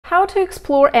how to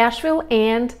explore Asheville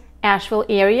and Asheville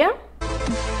area.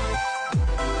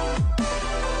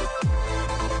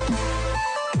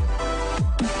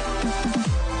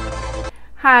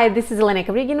 Hi, this is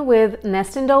𝕊𝕠𝕟𝕟𝕼 with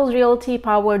ℍ𝕠𝕟𝕟𝕼 Realty,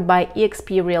 powered by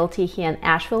eXp Realty here in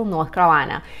Asheville, North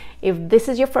Carolina. If this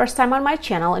is your first time on my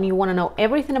channel and you want to know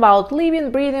everything about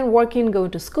living, breathing, working,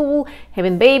 going to school,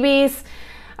 having babies,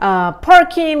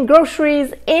 parking,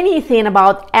 groceries, anything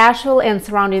about Asheville and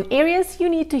surrounding areas, you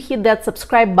need to hit that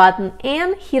subscribe button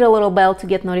and hit a little bell to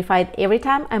get notified every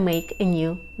time I make a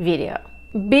new video.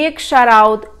 Big shout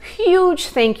out, huge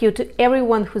thank you to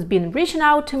everyone who's been reaching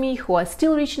out to me, who are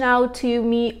still reaching out to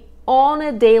me on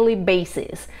a daily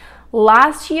basis.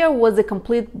 Last year was a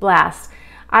complete blast.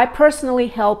 I personally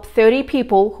helped 30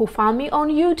 people who found me on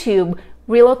YouTube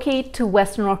relocate to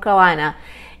Western North Carolina.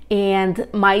 And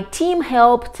my team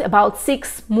helped about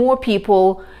 6 more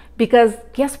people because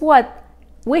guess what?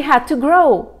 We had to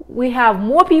grow. We have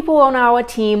more people on our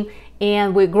team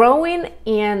and we're growing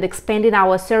and expanding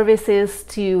our services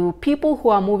to people who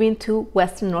are moving to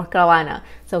Western North Carolina.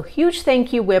 So huge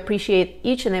thank you. We appreciate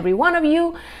each and every one of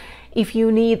you. If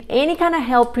you need any kind of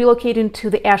help relocating to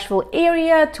the Asheville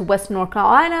area, to Western North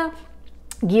Carolina,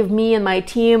 give me and my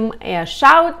team a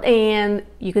shout and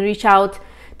you can reach out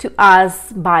to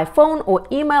us by phone or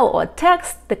email or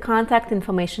text. The contact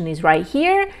information is right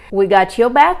here. We got your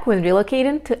back when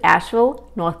relocating to Asheville,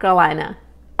 North Carolina.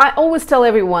 I always tell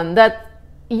everyone that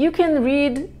you can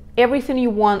read everything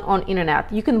you want on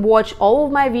internet. You can watch all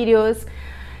of my videos,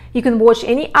 you can watch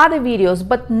any other videos,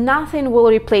 but nothing will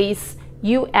replace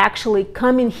you actually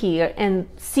coming here and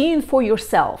seeing for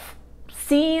yourself.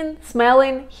 Seeing,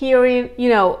 smelling, hearing, you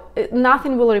know,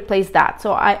 nothing will replace that.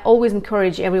 So I always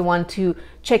encourage everyone to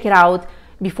check it out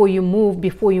before you move,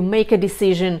 before you make a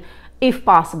decision, if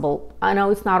possible. I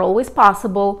know it's not always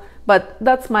possible, but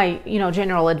that's my,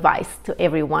 general advice to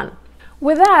everyone.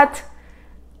 With that,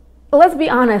 let's be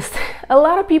honest, a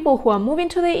lot of people who are moving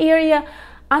to the area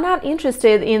are not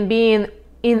interested in being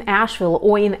in Asheville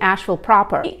or in Asheville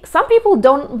proper. Some people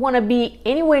don't want to be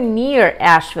anywhere near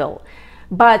Asheville.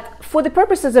 But for the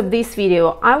purposes of this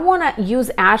video, I want to use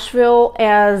Asheville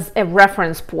as a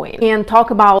reference point and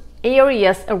talk about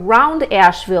areas around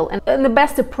Asheville and the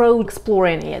best approach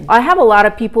exploring it. I have a lot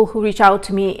of people who reach out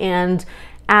to me and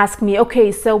ask me,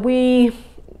 okay, so we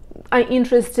are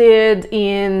interested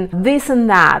in this and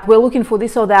that. We're looking for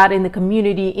this or that in the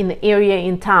community, in the area,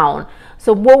 in town.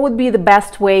 So what would be the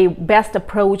best way, best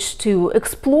approach to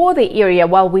explore the area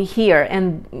while we're here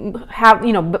and have,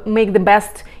 make the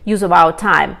best use of our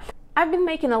time? I've been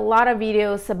making a lot of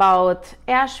videos about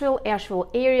Asheville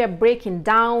area, breaking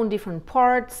down different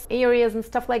parts, areas and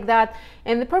stuff like that.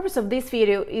 And the purpose of this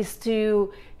video is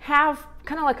to have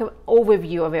kind of like an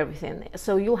overview of everything.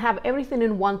 So you'll have everything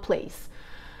in one place.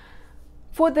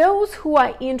 For those who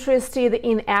are interested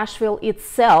in Asheville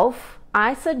itself,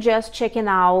 I suggest checking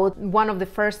out one of the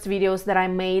first videos that I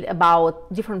made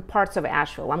about different parts of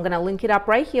Asheville. I'm going to link it up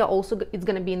right here. Also, it's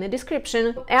going to be in the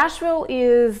description. Asheville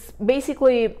is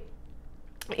basically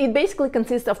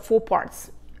consists of 4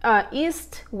 parts: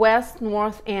 east, west,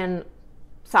 north, and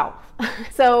south.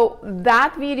 So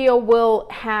that video will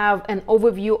have an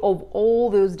overview of all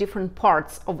those different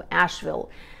parts of Asheville.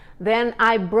 Then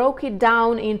I broke it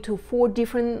down into 4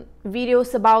 different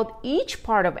videos about each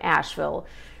part of Asheville.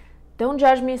 Don't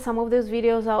judge me, some of those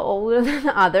videos are older than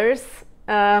others.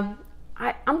 I'm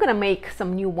gonna make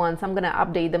some new ones. I'm gonna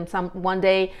update them one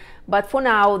day, but for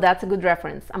now, that's a good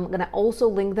reference. I'm gonna also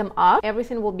link them up.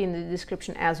 Everything will be in the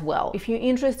description as well. If you're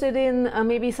interested in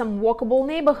maybe some walkable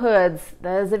neighborhoods,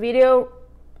 there's a video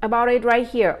about it right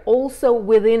here, also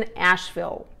within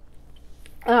Asheville.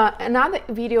 Another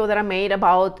video that I made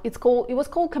about, it was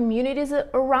called Communities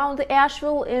Around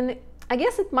Asheville, and I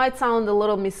guess it might sound a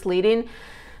little misleading.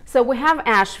 So we have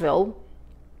Asheville,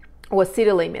 or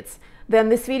city limits. Then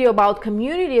this video about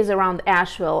communities around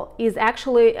Asheville is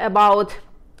actually about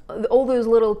all those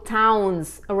little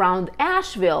towns around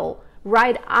Asheville,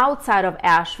 right outside of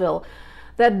Asheville,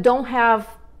 that don't have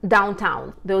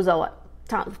downtown. Those are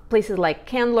places like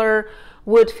Candler,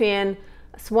 Woodfin,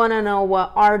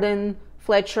 Swannanoa, Arden,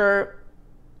 Fletcher,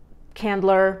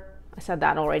 Candler. I said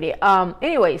that already.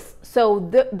 Anyways, so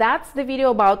that's the video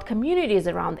about communities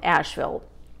around Asheville.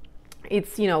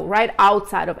 It's, right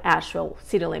outside of Asheville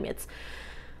city limits.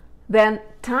 Then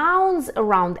towns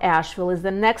around Asheville is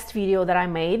the next video that I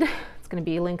made. It's going to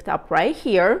be linked up right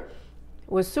here.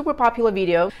 It was a super popular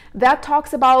video that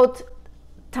talks about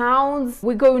towns.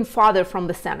 We're going farther from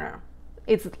the center.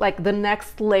 It's like the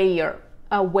next layer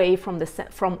away from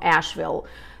Asheville.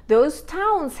 Those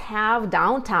towns have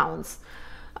downtowns.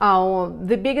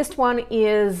 The biggest one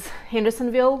is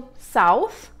Hendersonville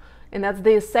South, and that's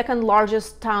the second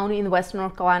largest town in Western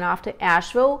North Carolina after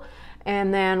Asheville.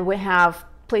 And then we have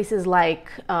places like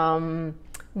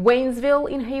Waynesville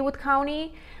in Haywood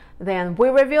County, then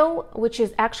Weaverville, which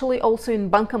is actually also in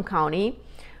Buncombe County,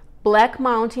 Black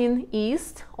Mountain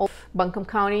East of Buncombe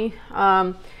County,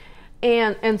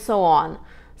 and so on.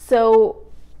 So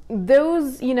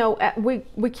those, you know,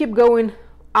 we keep going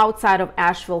outside of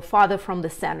Asheville, farther from the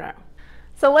center.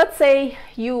 So let's say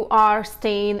you are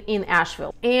staying in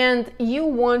Asheville and you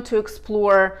want to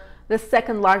explore the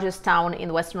second largest town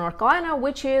in Western North Carolina,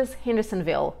 which is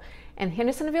Hendersonville. And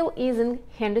Hendersonville is in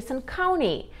Henderson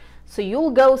County. So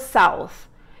you'll go south.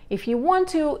 If you want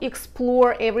to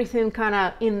explore everything kind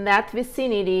of in that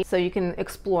vicinity, so you can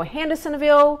explore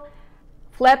Hendersonville,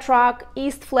 Flat Rock,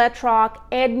 East Flat Rock,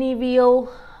 Edneyville,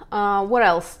 what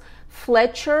else?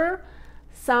 Fletcher,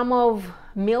 some of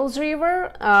Mills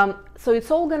River. So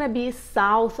it's all gonna be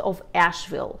south of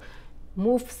Asheville.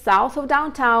 Move south of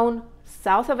downtown,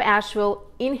 south of Asheville,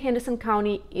 in Henderson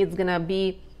County, it's gonna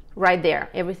be right there.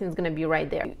 Everything's gonna be right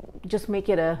there. Just make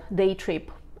it a day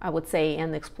trip, I would say,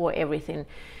 and explore everything.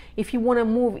 If you wanna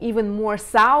move even more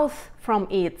south from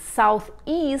it,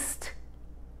 southeast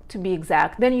to be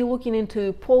exact, then you're looking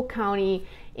into Polk County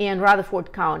and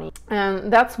Rutherford County.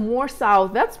 And that's more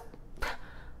south.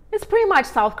 It's pretty much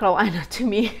South Carolina to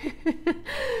me.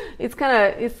 It's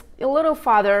a little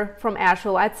farther from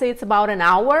Asheville. I'd say it's about an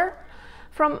hour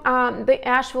from the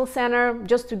Asheville Center,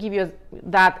 just to give you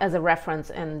that as a reference,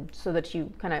 and so that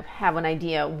you kind of have an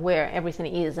idea where everything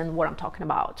is and what I'm talking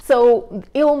about. So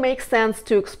it'll make sense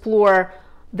to explore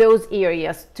those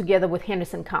areas together with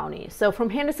Henderson County. So from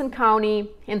Henderson County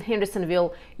and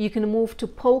Hendersonville, you can move to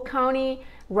Polk County,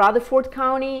 Rutherford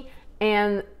County,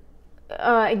 and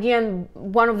again,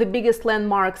 one of the biggest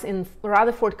landmarks in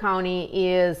Rutherford County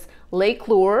is Lake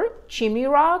Lure, Chimney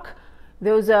Rock.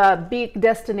 Those are big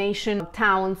destination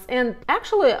towns, and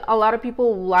actually a lot of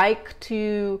people like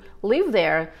to live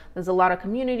there. There's a lot of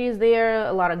communities there,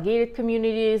 a lot of gated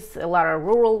communities, a lot of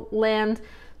rural land.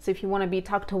 So if you want to be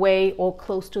tucked away or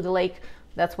close to the lake,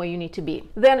 that's where you need to be.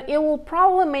 Then it will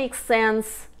probably make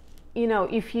sense, you know,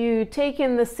 if you take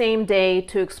in the same day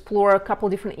to explore a couple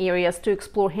different areas, to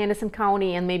explore Henderson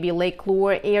County and maybe Lake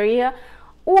Lure area,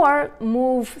 or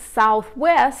move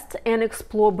southwest and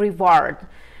explore Brevard.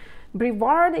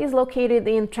 Brevard is located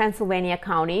in Transylvania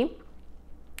County.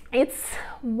 It's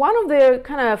one of the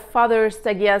kind of farthest,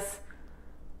 I guess,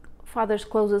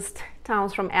 closest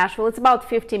towns from Asheville. It's about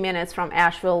 50 minutes from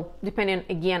Asheville, depending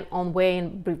again on where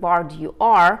in Brevard you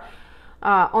are.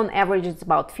 On average, it's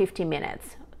about 50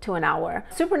 minutes to an hour.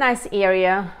 Super nice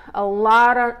area, a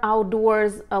lot of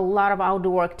outdoors, a lot of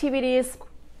outdoor activities.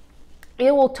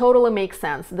 It will totally make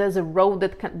sense. There's a road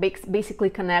that basically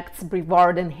connects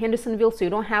Brevard and Hendersonville, so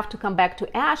you don't have to come back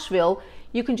to Asheville.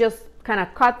 You can just kind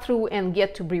of cut through and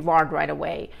get to Brevard right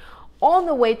away. On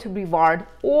the way to Brevard,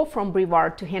 or from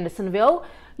Brevard to Hendersonville,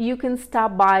 you can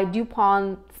stop by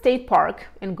DuPont State Park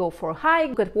and go for a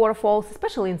hike, get waterfalls,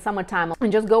 especially in summertime,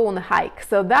 and just go on the hike.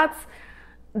 So that's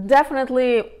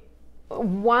definitely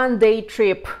one day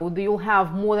trip. You'll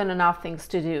have more than enough things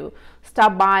to do.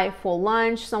 Stop by for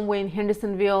lunch somewhere in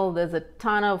Hendersonville. There's a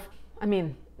ton of, I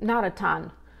mean, not a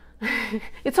ton.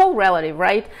 It's all relative,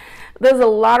 right? There's a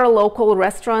lot of local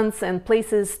restaurants and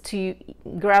places to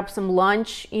grab some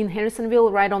lunch in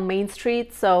Hendersonville right on Main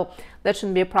Street, so that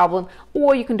shouldn't be a problem.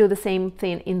 Or you can do the same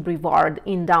thing in Brevard,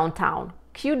 in downtown.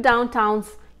 Cute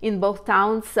downtowns in both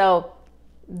towns, so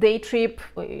day trip,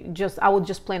 I would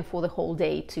just plan for the whole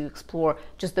day to explore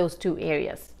just those two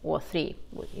areas, or three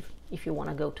if you want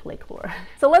to go to Lake Lure.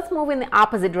 So let's move in the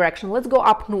opposite direction. Let's go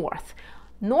up north.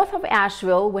 North of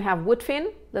Asheville, we have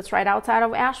Woodfin, that's right outside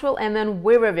of Asheville, and then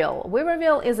Weaverville.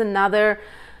 Weaverville is another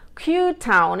cute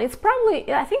town. It's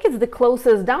probably, I think it's the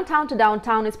closest, downtown to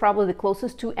downtown is probably the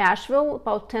closest to Asheville,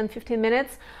 about 10-15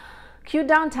 minutes. Cute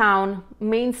downtown,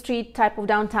 Main Street type of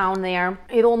downtown there.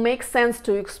 It'll make sense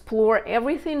to explore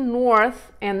everything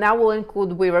north, and that will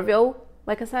include Weaverville,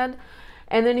 like I said.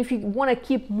 And then if you want to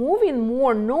keep moving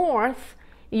more north,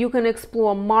 you can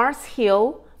explore Mars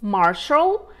Hill,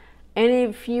 Marshall. And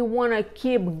if you want to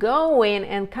keep going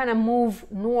and kind of move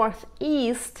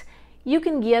northeast, you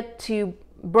can get to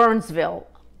Burnsville,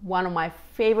 one of my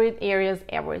favorite areas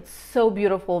ever. It's so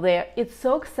beautiful there. It's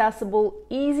so accessible,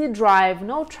 easy drive,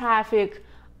 no traffic.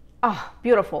 Ah,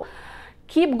 beautiful.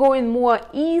 Keep going more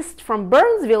east from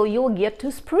Burnsville, you'll get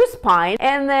to Spruce Pine.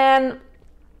 And then,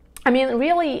 I mean,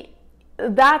 really,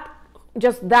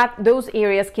 those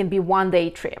areas can be one day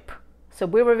trip. So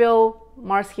Weaverville,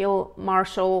 Mars Hill,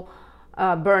 Marshall,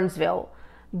 Burnsville.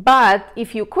 But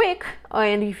if you're quick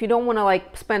and if you don't want to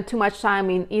like spend too much time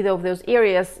in either of those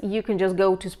areas, you can just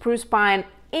go to Spruce Pine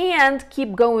and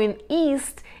keep going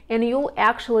east, and you'll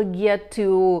actually get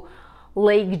to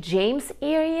Lake James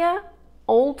area,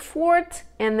 Old Fort,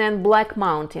 and then Black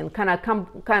Mountain. Kind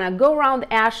of go around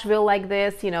Asheville like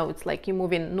this. You know, it's like you're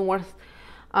moving north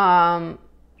and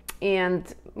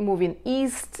moving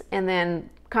east, and then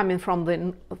coming from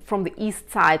the east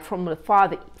side, from the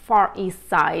far east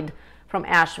side from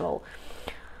Asheville.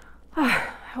 I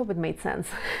hope it made sense.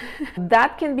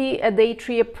 That can be a day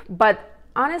trip, but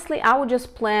honestly, I would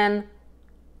just plan,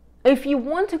 if you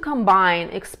want to combine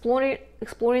exploring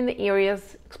the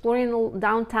areas, exploring the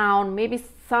downtown, maybe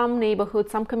some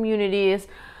neighborhoods, some communities,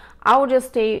 I would just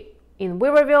stay in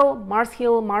Weaverville, Mars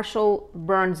Hill, Marshall,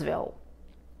 Burnsville.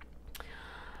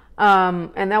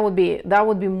 And that would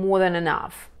be more than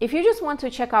enough. If you just want to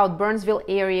check out Burnsville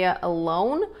area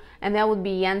alone, and that would be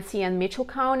Yancey and Mitchell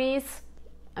counties.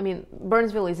 I mean,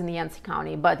 Burnsville is in Yancey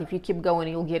County, but if you keep going,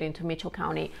 you'll get into Mitchell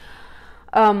County.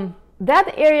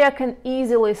 That area can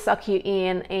easily suck you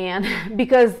in, and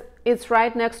because it's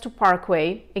right next to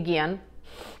Parkway again.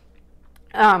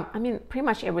 I mean, pretty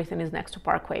much everything is next to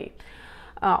Parkway.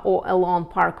 Or along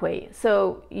Parkway.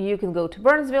 So you can go to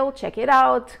Burnsville, check it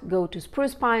out, go to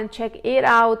Spruce Pine, check it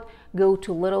out, go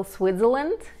to Little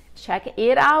Switzerland, check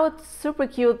it out. Super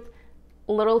cute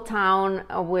little town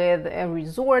with a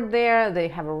resort there. They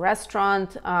have a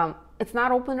restaurant. It's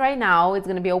not open right now. It's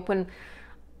going to be open,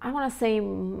 I want to say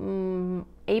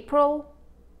April.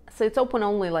 So it's open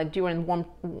only like during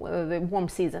the warm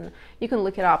season. You can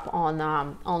look it up on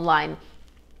online.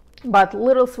 But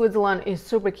Little Switzerland is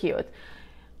super cute.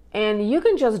 And you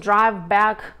can just drive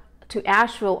back to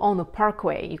Asheville on the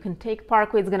Parkway. You can take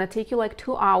Parkway. It's going to take you like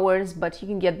 2 hours, but you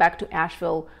can get back to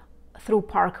Asheville through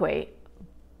Parkway.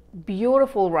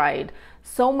 Beautiful ride.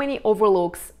 So many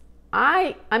overlooks.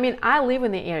 I mean, I live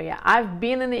in the area. I've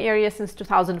been in the area since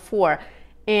 2004.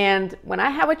 And when I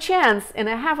have a chance and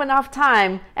I have enough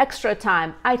time, extra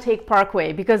time, I take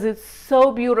Parkway because it's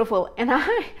so beautiful. And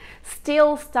I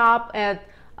still stop at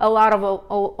a lot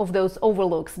of those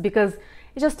overlooks because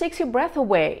it just takes your breath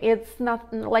away. It's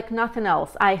not like nothing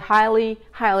else. I highly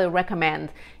recommend.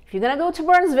 If you're gonna go to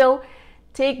Burnsville,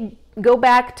 go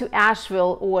back to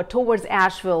Asheville or towards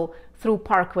Asheville through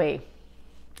Parkway.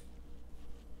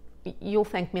 You'll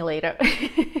thank me later.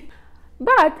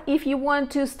 But if you want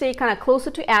to stay kind of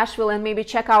closer to Asheville and maybe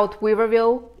check out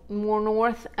Weaverville more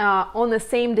north, on the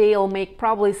same day it'll make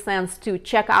probably sense to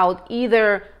check out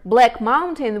either Black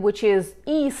Mountain, which is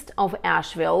east of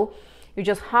Asheville. You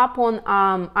just hop on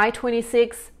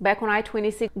I-26, back on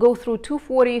I-26, go through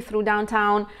 240 through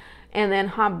downtown, and then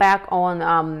hop back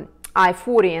on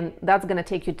I-40, and that's going to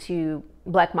take you to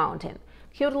Black Mountain.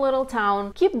 Cute little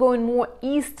town. Keep going more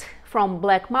east from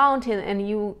Black Mountain, and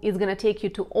it's going to take you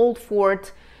to Old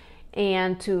Fort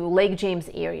and to Lake James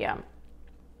area.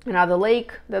 Another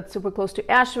lake that's super close to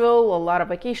Asheville, a lot of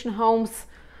vacation homes,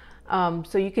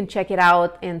 so you can check it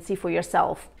out and see for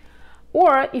yourself.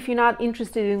 Or if you're not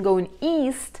interested in going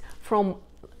east from,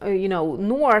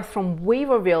 north from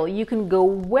Weaverville, you can go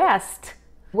west.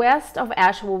 West of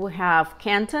Asheville, we have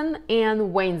Canton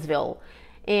and Waynesville.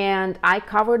 And I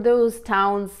covered those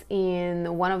towns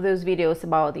in one of those videos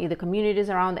about either communities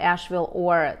around Asheville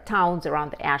or towns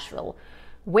around Asheville.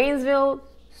 Waynesville,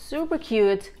 super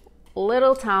cute,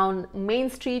 little town, Main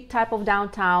Street type of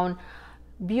downtown.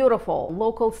 Beautiful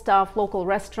local stuff, local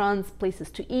restaurants, places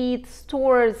to eat,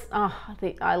 stores.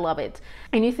 I love it.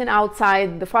 Anything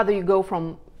outside, the farther you go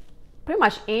from pretty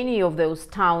much any of those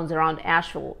towns around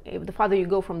Asheville, the farther you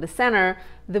go from the center,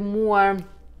 the more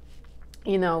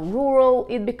rural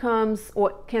it becomes, or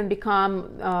can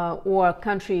become, or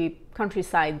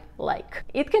countryside like.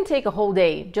 It can take a whole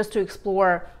day just to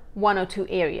explore 1 or 2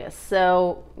 areas.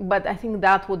 So, but I think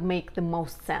that would make the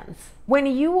most sense. When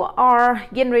you are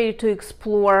getting ready to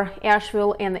explore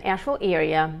Asheville and the Asheville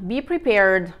area, be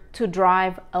prepared to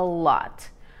drive a lot.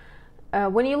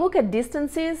 When you look at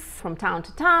distances from town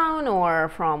to town or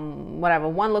from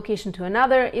one location to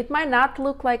another, it might not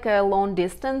look like a long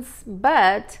distance,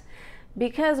 but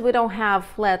because we don't have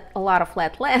a lot of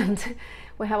flat land,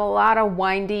 we have a lot of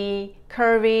windy,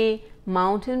 curvy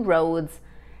mountain roads,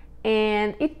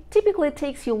 and it typically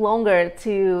takes you longer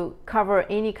to cover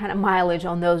any kind of mileage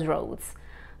on those roads.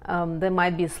 There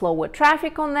might be slower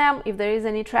traffic on them if there is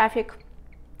any traffic,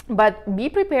 but be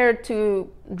prepared to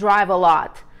drive a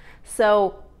lot.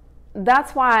 So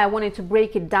that's why I wanted to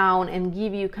break it down and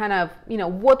give you kind of,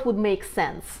 what would make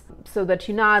sense, so that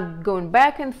you're not going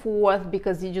back and forth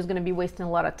because you're just going to be wasting a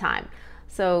lot of time.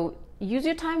 So use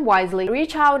your time wisely.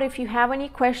 Reach out if you have any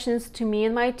questions to me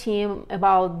and my team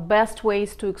about best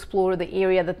ways to explore the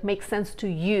area that makes sense to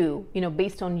you,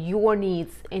 based on your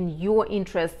needs and your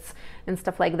interests and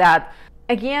stuff like that.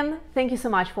 Again, thank you so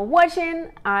much for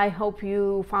watching. I hope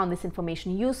you found this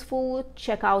information useful.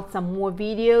 Check out some more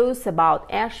videos about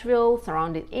Asheville,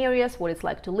 surrounding areas, what it's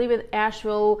like to live in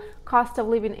Asheville, cost of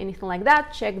living, anything like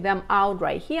that. Check them out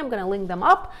right here. I'm going to link them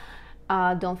up.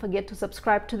 Don't forget to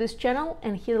subscribe to this channel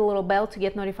and hit the little bell to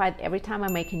get notified every time I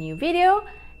make a new video.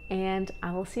 And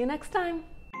I will see you next time.